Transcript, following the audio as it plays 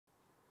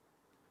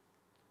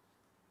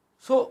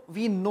So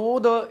we know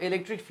the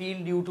electric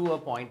field due to a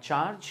point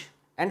charge,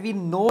 and we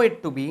know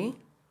it to be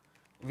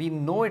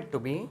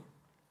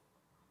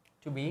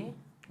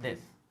this,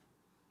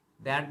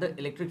 that the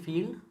electric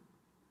field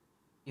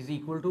is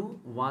equal to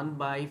 1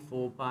 by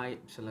 4 pi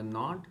epsilon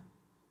naught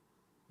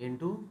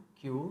into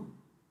Q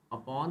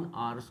upon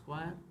R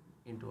square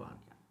into R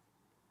cap.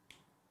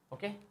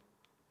 Okay.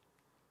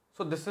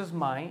 So this is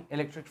my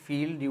electric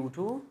field due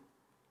to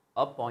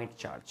a point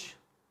charge,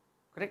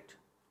 correct?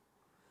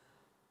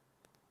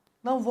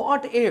 Now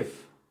what if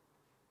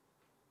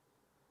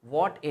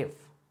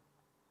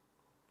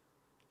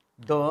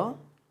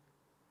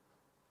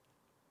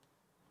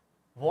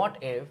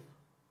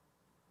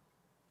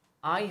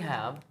I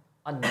have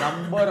a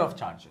number of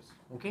charges,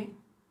 okay?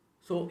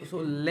 So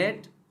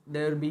let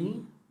there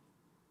be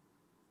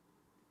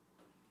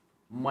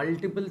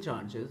multiple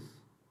charges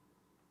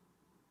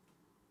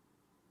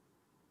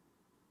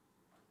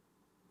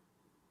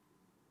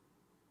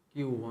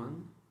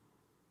Q1,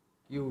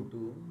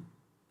 Q2,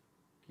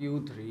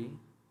 Q3,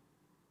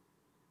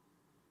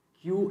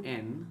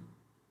 Qn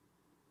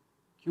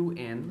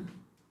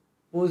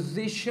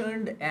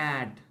positioned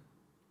at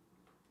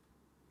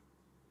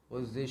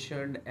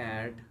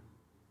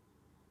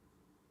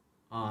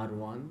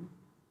R1,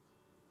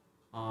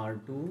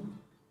 R2,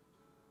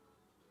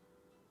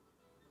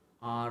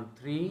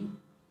 R3,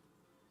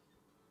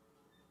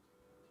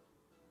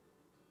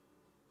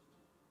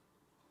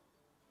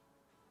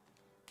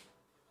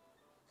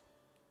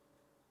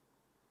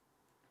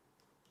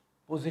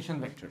 position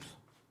vectors,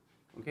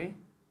 okay?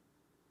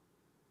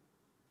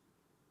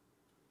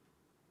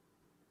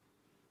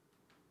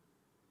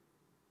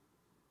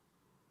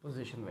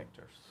 Position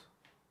vectors.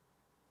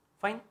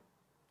 Fine.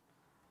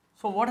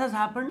 So what has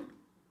happened?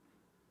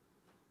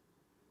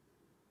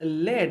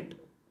 Let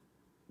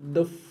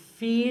the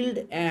field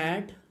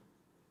at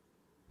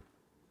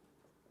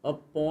a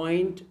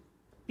point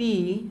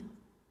P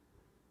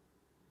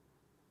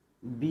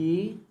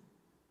be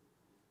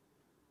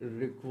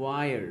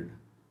required,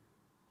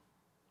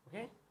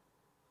 okay?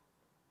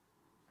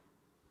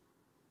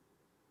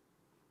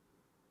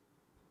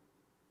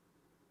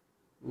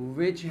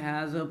 Which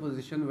has a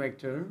position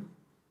vector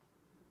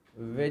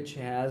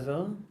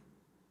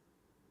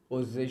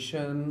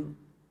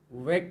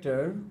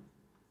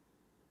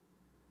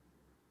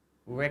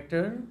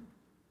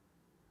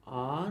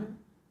R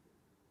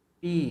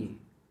P.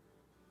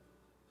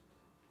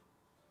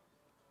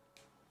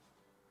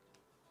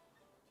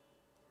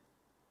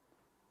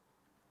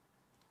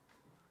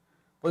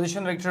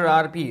 Position vector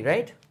RP,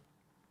 right?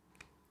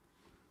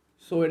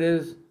 So it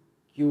is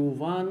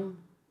Q1,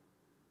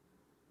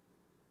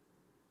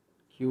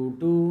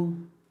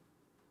 Q2,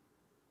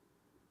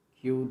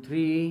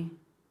 Q3,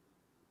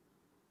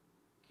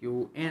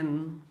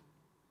 Qn,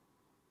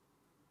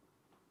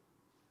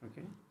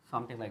 okay,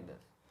 something like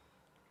this.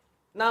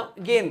 Now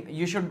again,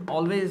 you should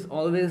always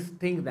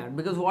think that,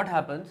 because what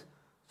happens,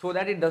 so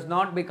that it does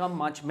not become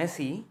much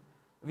messy,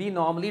 we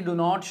normally do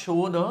not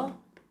show the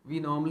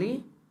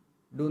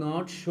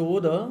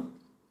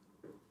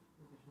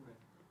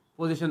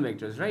position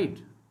vectors, right?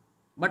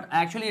 But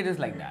actually it is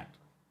like that,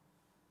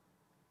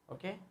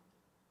 okay?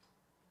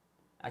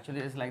 Actually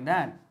it is like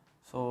that.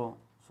 So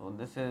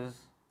this is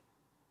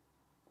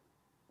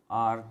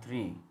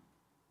R3,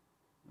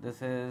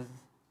 this is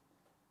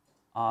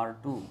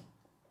R2,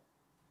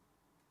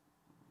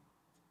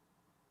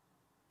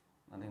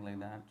 nothing like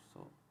that.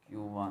 So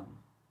Q1,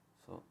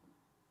 so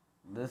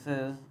this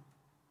is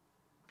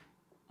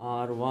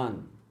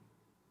R1,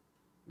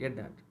 get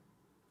that,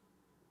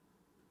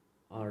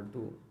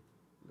 R2,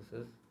 this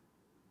is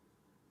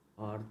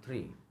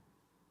R3,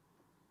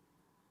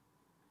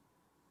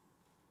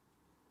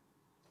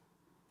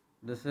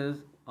 this is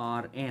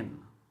Rn,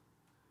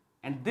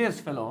 and this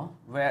fellow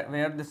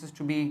where this is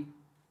to be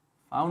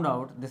found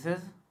out, this is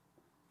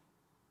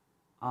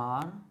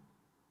RP,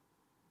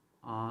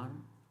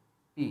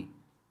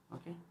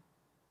 okay?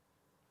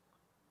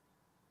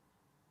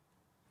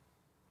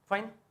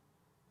 Fine.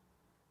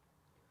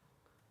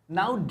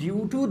 Now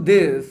due to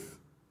this,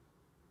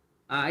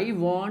 I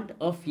want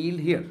a field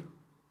here,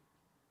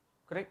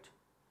 correct?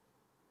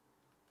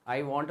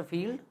 I want a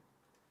field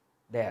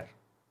there.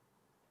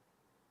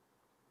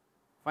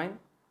 Fine.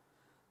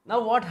 Now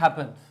what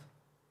happens?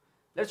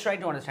 Let's try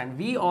to understand.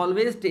 We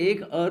always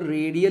take a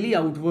radially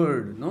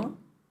outward, no?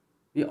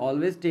 We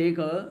always take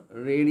a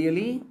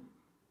radially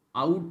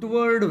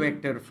outward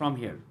vector from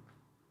here.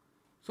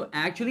 So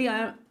actually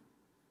I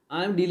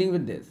am dealing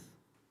with this.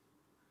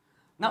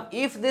 Now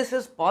if this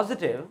is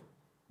positive,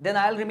 then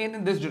I'll remain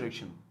in this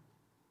direction.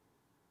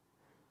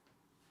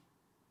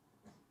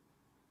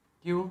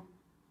 Q.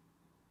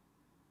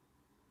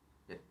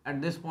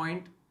 At this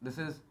point, this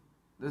is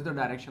the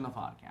direction of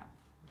R cap,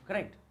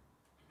 correct?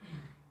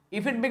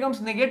 If it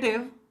becomes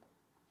negative,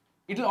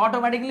 it will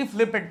automatically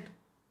flip it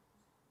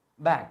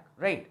back,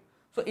 right?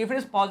 So if it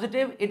is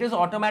positive, it is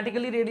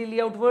automatically radially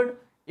outward.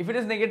 If it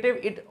is negative,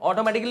 it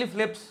automatically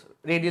flips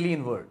radially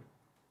inward.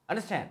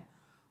 Understand?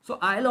 So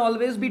I'll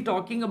always be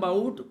talking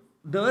about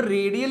the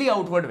radially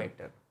outward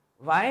vector.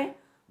 Why?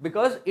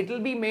 because it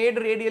will be made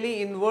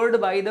radially inward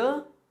by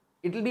the,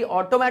 it will be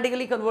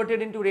automatically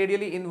converted into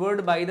radially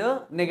inward by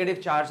the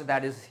negative charge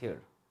that is here.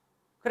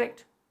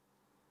 Correct?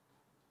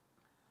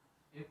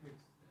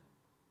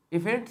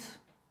 If it's,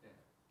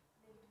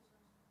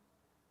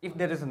 if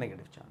there is a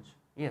negative charge,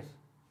 yes.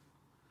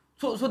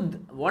 So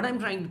what I'm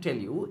trying to tell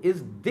you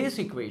is this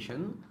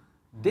equation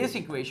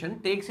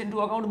takes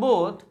into account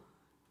both,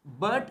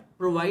 but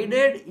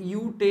provided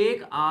you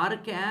take r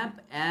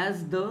cap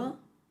as the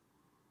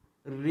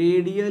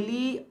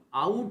radially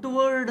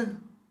outward,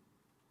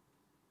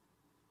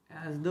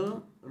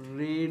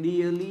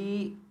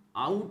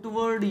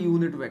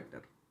 unit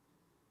vector.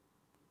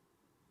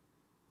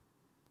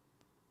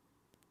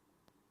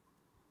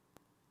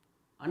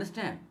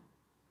 Understand?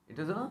 It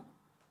is a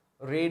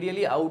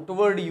radially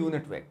outward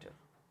unit vector.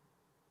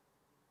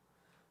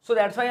 So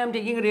that's why I am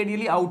taking a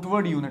radially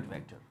outward unit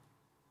vector.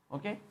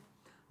 Okay?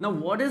 Now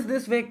what is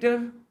this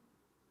vector?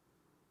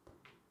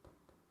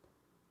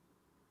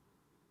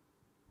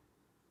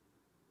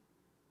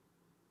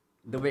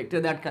 The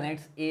vector that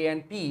connects A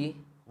and P,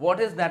 what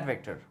is that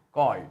vector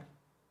called?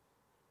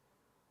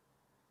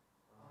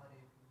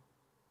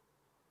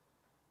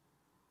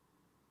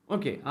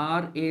 Okay,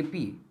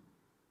 RAP.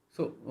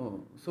 So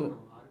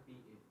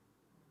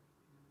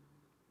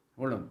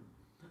hold on.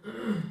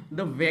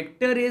 The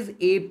vector is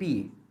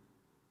AP.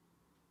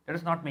 Let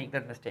us not make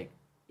that mistake.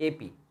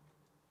 AP.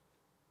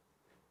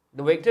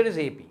 The vector is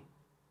AP.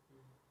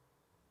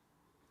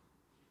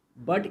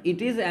 But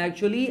it is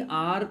actually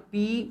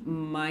RP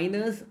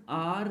minus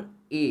RA.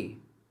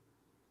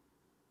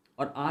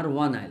 Or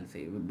R1 I'll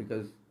say,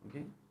 because,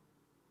 okay,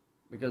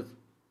 because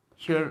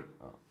here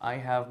I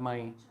have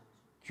my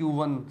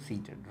Q1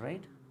 seated,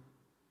 right?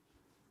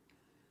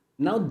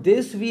 Now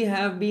this we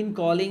have been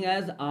calling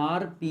as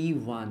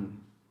RP1.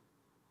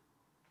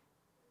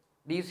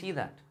 Do you see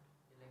that?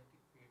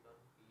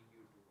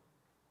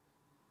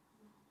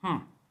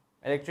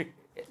 Electric,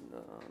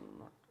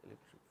 not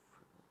electric.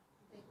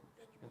 You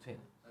can say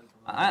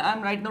that.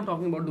 I'm right now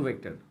talking about the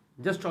vector.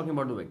 Just talking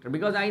about the vector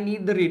because I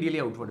need the radially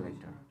outward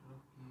vector.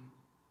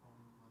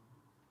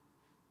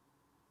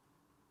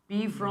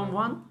 P from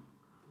 1?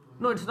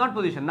 No, it's not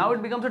position. Now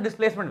it becomes a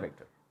displacement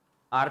vector.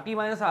 RP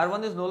minus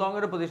R1 is no longer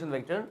a position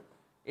vector.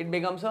 It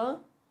becomes a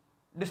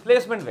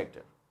displacement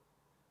vector.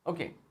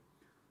 Okay.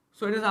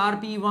 So it is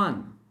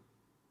RP1.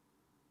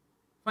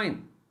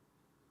 Fine.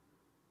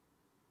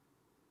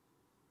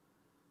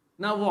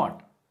 Now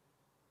what?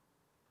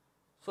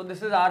 So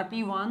this is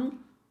RP1,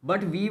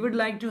 but we would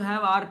like to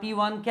have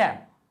RP1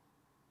 cap.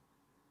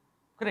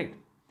 Correct.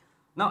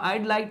 Now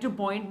I'd like to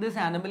point this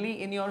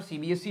anomaly in your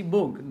CBSE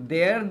book.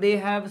 There they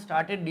have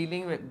started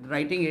dealing with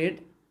writing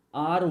it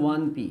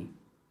R1P,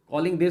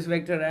 calling this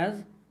vector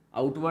as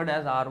outward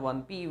as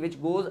R1P,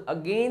 which goes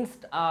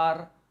against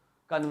our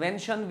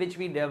convention which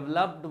we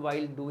developed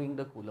while doing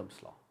the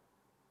Coulomb's law.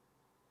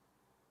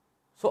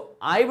 So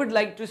I would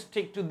like to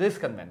stick to this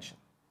convention.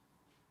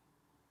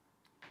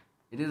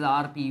 It is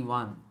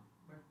RP1.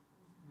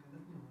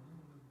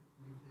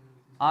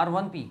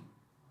 R1P.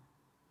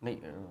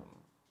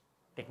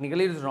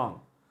 Technically it is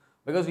wrong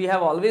because we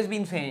have always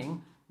been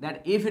saying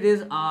that if it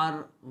is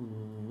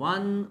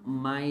R1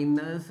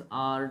 minus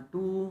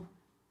R2,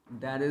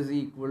 that is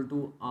equal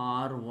to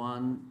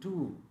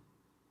R12.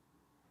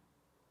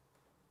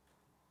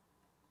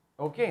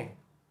 Okay.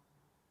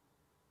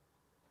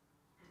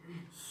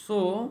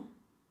 So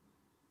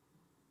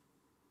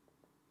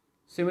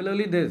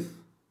similarly this,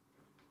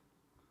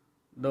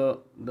 the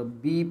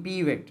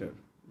BP vector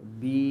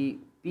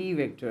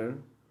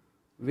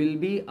will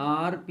be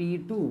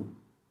RP2,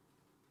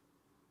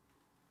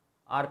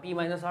 RP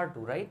minus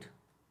R2, right?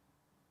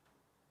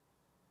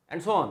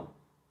 And so on.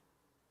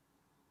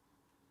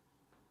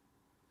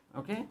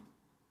 Okay.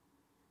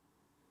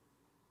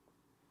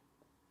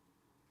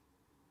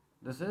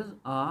 This is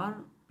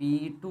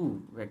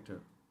RP2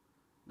 vector.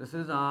 This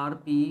is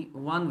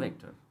RP1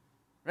 vector,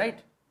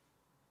 right?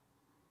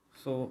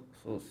 So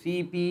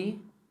CP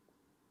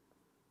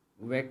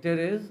vector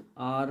is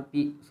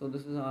RP. So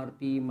this is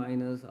RP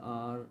minus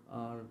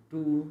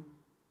R2,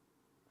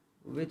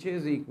 which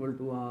is equal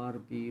to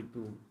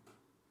RP2.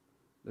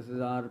 This is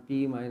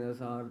RP minus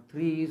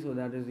R3, so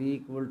that is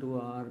equal to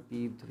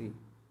RP3.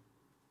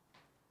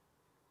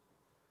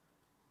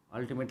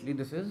 Ultimately,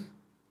 this is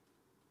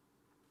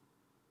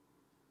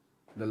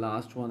the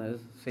last one is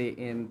say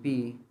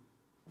NP.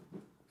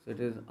 So it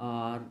is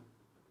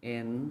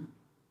Rn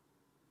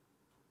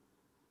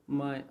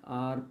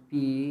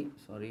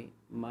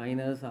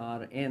minus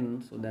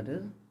Rn, so that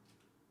is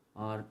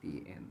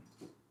Rpn.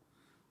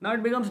 Now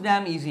it becomes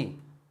damn easy,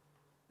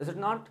 is it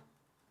not?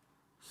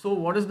 So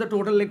what is the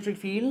total electric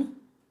field?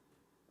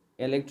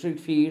 Electric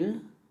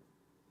field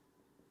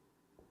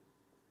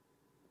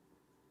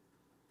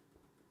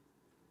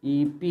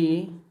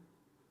EP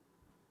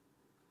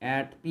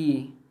at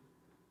P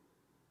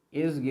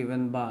is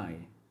given by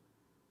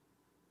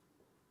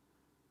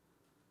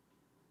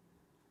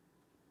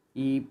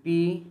EP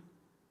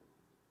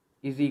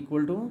is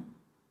equal to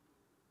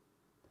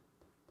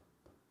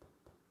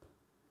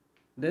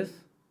this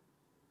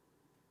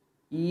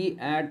E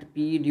at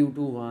P due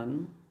to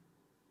 1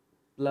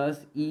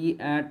 plus E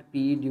at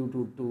P due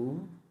to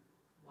 2.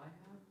 Why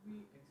have we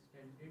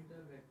extended the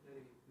vector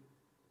AP?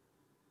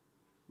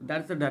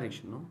 That's the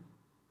direction, no?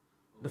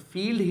 The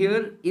field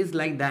here is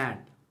like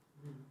that.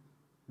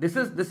 This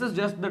is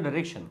just the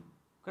direction,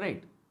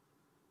 correct?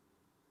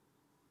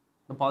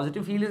 The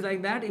positive field is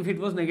like that. If it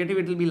was negative,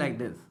 it will be like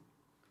this.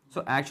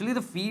 So actually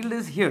the field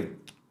is here,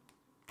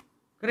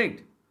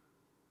 correct?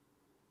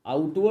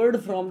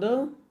 Outward from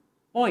the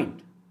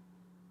point.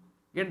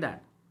 Get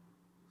that?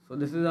 So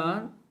this is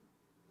our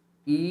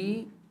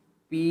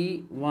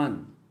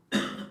EP1.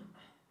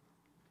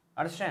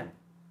 Understand?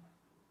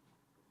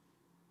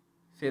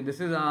 Say this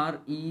is our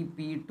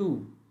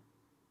EP2.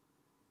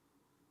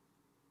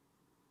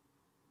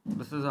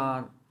 This is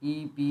our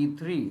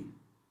EP3.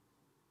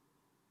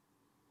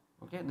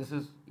 Okay, this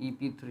is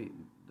EP3.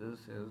 This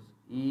is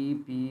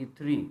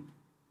EP3.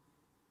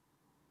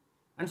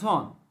 And so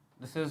on.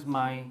 This is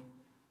my,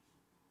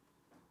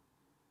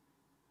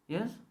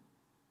 yes,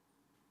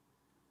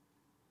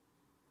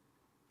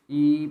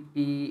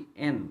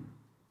 EPN.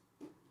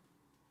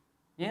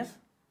 Yes.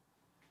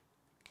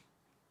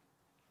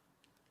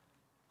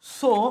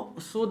 So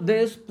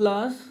this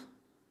plus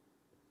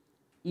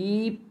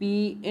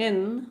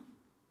EPN,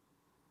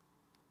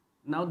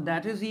 now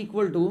that is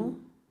equal to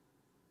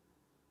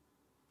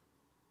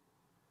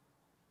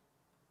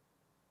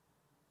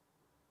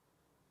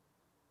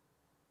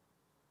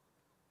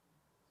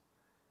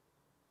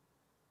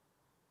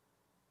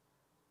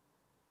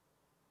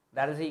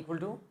that is equal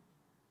to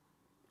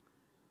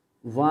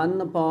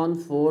 1 upon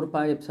 4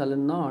 pi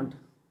epsilon naught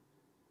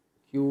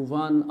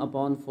Q1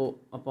 upon 4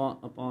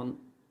 upon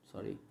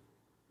sorry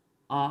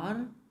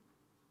R,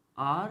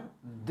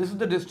 this is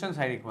the distance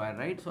I require,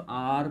 right? So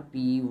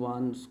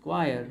RP1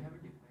 square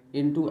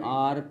into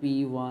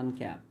RP1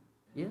 cap.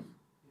 Yes?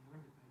 We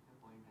haven't defined the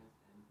point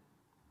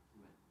as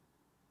n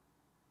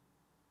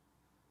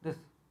well.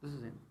 This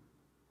is it.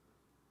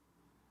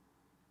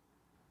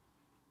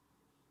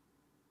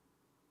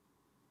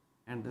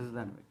 And this is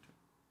that vector.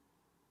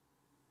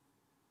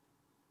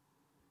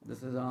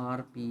 This is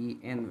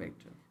RPN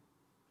vector.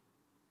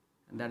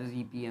 And that is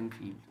EPN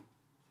field.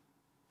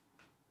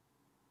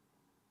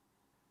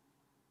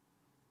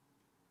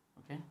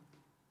 Okay.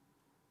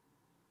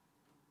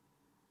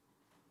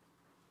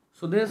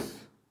 So this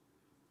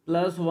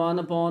plus 1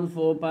 upon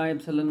 4 pi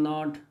epsilon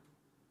naught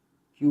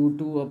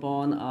Q2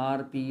 upon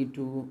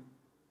RP2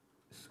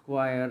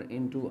 square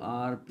into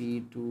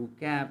RP2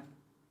 cap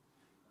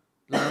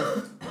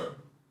plus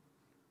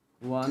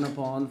 1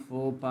 upon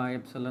 4 pi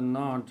epsilon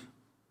naught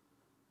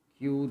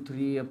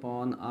Q3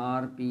 upon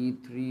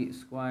RP3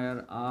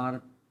 square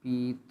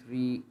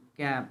RP3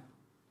 cap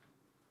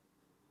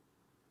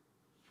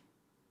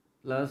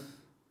plus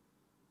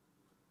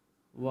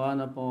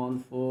 1 upon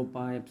 4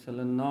 pi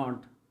epsilon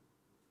naught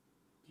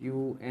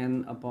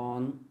Qn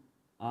upon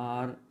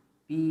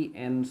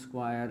Rpn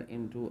square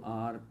into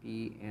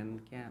Rpn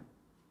cap.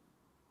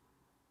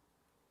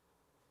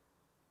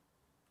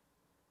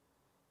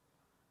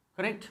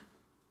 Correct?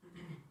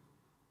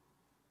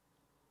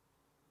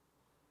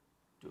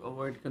 To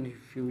avoid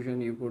confusion,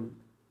 you could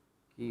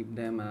keep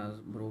them as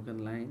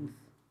broken lines.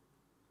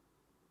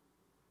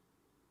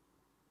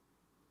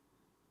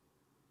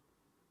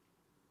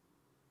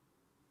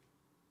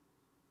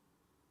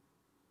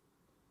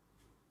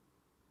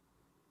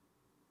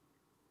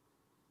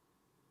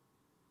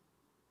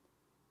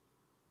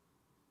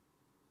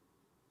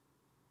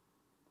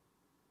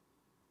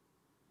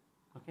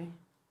 Okay,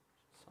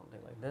 something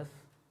like this.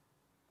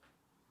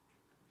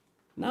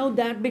 Now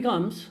that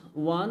becomes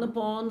 1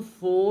 upon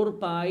 4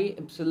 pi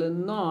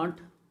epsilon naught.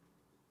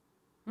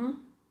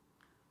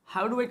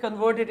 How do I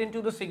convert it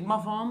into the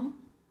sigma form?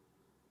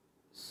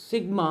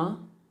 Sigma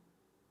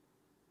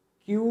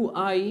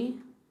Qi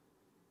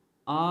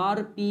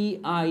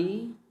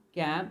Rpi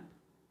cap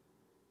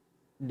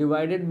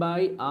divided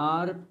by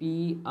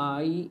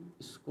Rpi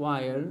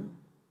square.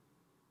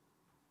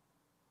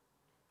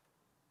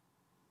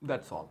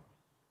 That's all.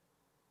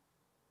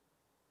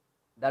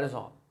 That is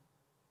all.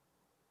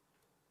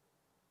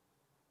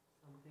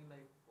 Something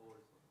like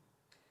force.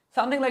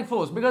 Something like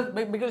force,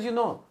 because you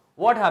know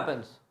what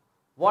happens.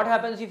 What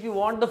happens if you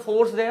want the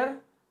force there?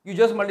 You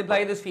just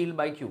multiply this field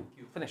by Q.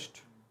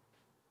 Finished.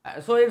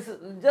 So it's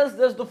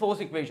just the force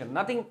equation.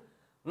 Nothing.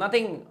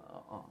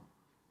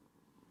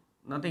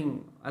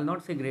 I'll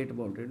not say great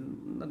about it.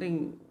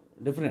 Nothing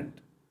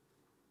different.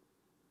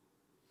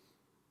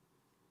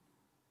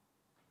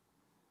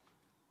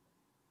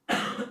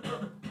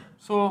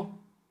 So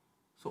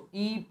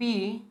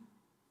EP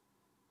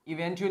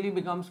eventually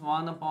becomes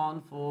 1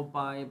 upon 4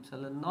 pi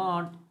epsilon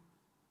naught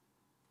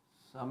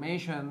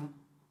summation,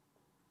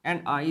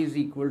 and I is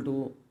equal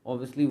to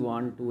obviously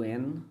 1 to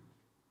n.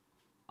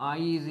 I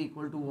is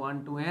equal to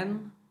 1 to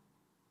n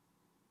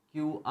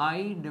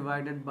Qi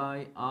divided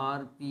by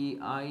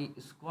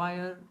Rpi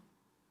square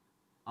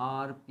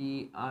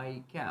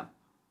Rpi cap.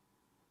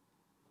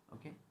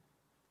 Okay,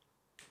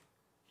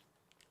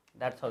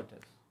 that's how it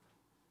is.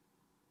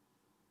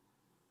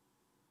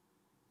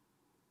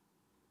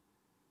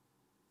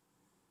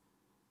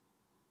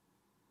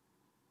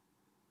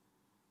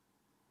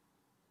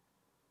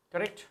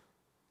 Correct?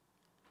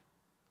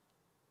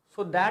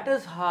 So that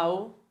is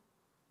how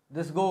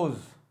this goes.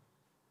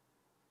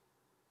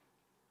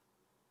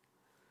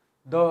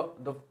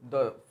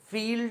 The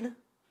field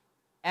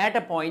at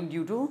a point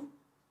due to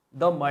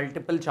the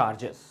multiple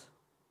charges,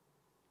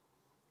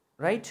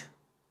 right?